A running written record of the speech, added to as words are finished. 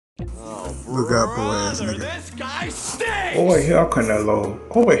Look out, boy ass nigga. This guy stinks! Over here, Canelo.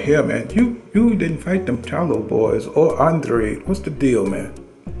 Over here, man. You didn't fight them Chalo boys or Andre. What's the deal, man?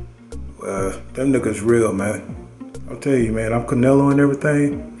 Them niggas real, man. I'll tell you, man. I'm Canelo and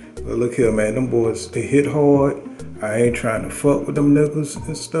everything. But look here, man. Them boys, they hit hard. I ain't trying to fuck with them niggas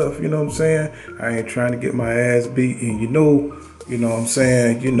and stuff, you know what I'm saying? I ain't trying to get my ass beat. And you know what I'm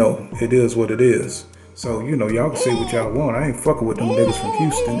saying? You know, it is what it is. So, y'all can say what y'all want. I ain't fucking with them niggas from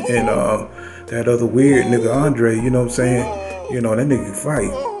Houston and that other weird nigga Andre, you know what I'm saying? That nigga can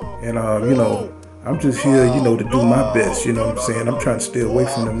fight. And, I'm just here, to do my best, you know what I'm saying? I'm trying to stay away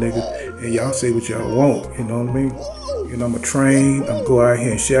from them niggas. And y'all say what y'all want, you know what I mean? I'm a train. I'm go out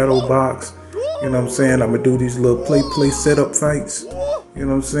here and shadow box. You know what I'm saying? I'm gonna do these little play setup fights. You know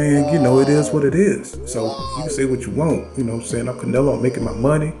what I'm saying? It is what it is. So you can say what you want. You know what I'm saying? I'm Canelo. I'm making my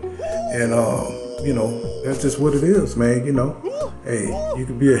money. And, that's just what it is, man. Hey, you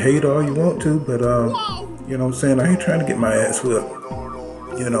can be a hater all you want to, but, you know what I'm saying? I ain't trying to get my ass whipped.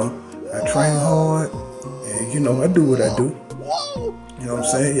 I train hard and, I do what I do. You know what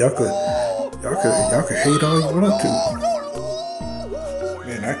I'm saying? Y'all could hate all you want to.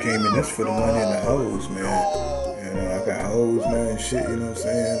 Man, I came in this for the money and the hoes, man. I got hoes now and shit, you know what I'm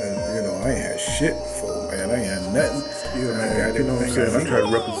saying? And, I ain't had shit before, man. I ain't had nothing. Man, you know what I'm saying? I try to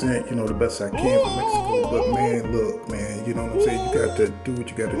represent, the best I can for Mexico. But, man, look, man, you know what I'm saying? You got to do what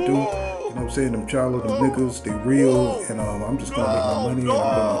you got to do. You know what I'm saying? Them Charlo, them niggas, they real. And I'm just going to make my money and I'm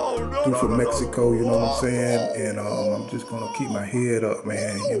going to do for Mexico, you know what I'm saying? And I'm just going to keep my head up,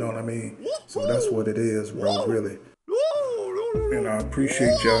 man. You know what I mean? So that's what it is, bro, really. And I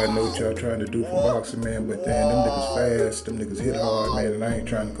appreciate y'all. I know what y'all trying to do for boxing, man. But then them niggas fast, them niggas hit hard, man. And I ain't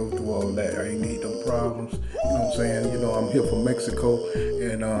trying to go through all that. I ain't need them problems. You know what I'm saying? I'm here for Mexico.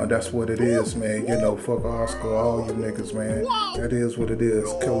 And that's what it is, man. Fuck Oscar, all you niggas, man. That is what it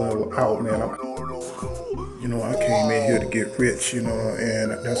is. Killing out, man. I came in here to get rich, and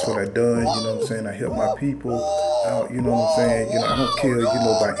that's what I done, you know what I'm saying? I help my people out, you know what I'm saying? I don't care,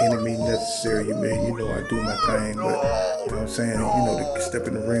 by any means necessary, man, I do my thing, but, you know what I'm saying? To step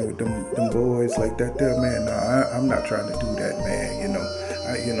in the ring with them boys like that there, man, nah, I'm not trying to do that, man,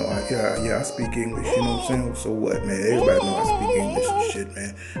 I speak English, you know what I'm saying? So what, man? Everybody know I speak English and shit,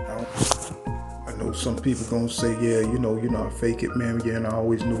 man. I know some people gonna say, yeah, I fake it, man. Yeah, and I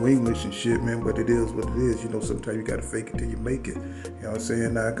always knew English and shit, man. But it is what it is. Sometimes you gotta fake it till you make it. You know what I'm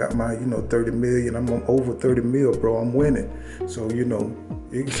saying? Now I got my, 30 million. I'm over 30 mil, bro. I'm winning. So, you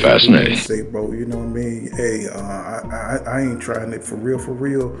can say Fascinating. Say, bro. You know what I mean? Hey, I ain't trying it for real.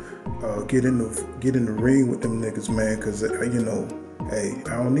 Get in the ring with them niggas, man. Cause hey,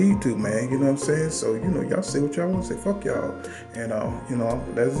 I don't need to, man. You know what I'm saying? So, y'all say what y'all want to say. Fuck y'all. And,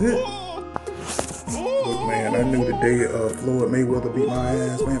 that's it. Look, man, I knew the day Floyd Mayweather beat my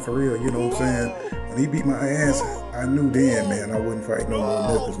ass, man, for real, you know what I'm saying? When he beat my ass, I knew then, man, I wouldn't fight no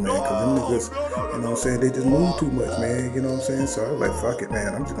more niggas, man, because them niggas, you know what I'm saying, they just move too much, man, you know what I'm saying? So I was like, fuck it,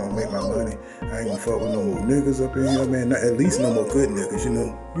 man, I'm just gonna make my money. I ain't gonna fuck with no more niggas up in here, man, not, at least no more good niggas, you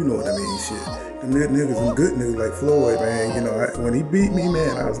know what I mean, shit. Them niggas, them good niggas like Floyd, man, when he beat me,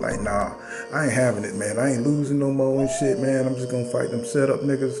 man, I was like, nah, I ain't having it, man, I ain't losing no more and shit, man, I'm just gonna fight them setup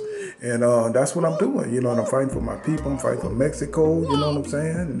niggas, and that's what I'm doing, and I'm fighting for my people, I'm fighting for Mexico, you know what I'm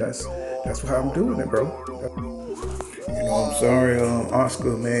saying, and that's how I'm doing it, bro. I'm sorry,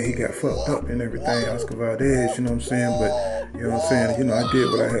 Oscar, man, he got fucked up and everything, Oscar Valdez, you know what I'm saying, but, you know what I'm saying, I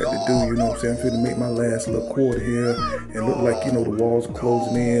did what I had to do, you know what I'm saying, I'm finna make my last little quarter here, and look like, the walls are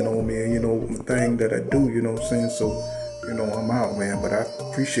closing in on me, and, the thing that I do, you know what I'm saying, so, I'm out, man, but I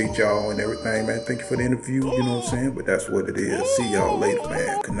appreciate y'all and everything, man, thank you for the interview, you know what I'm saying, but that's what it is, see y'all later,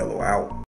 man, Canelo out.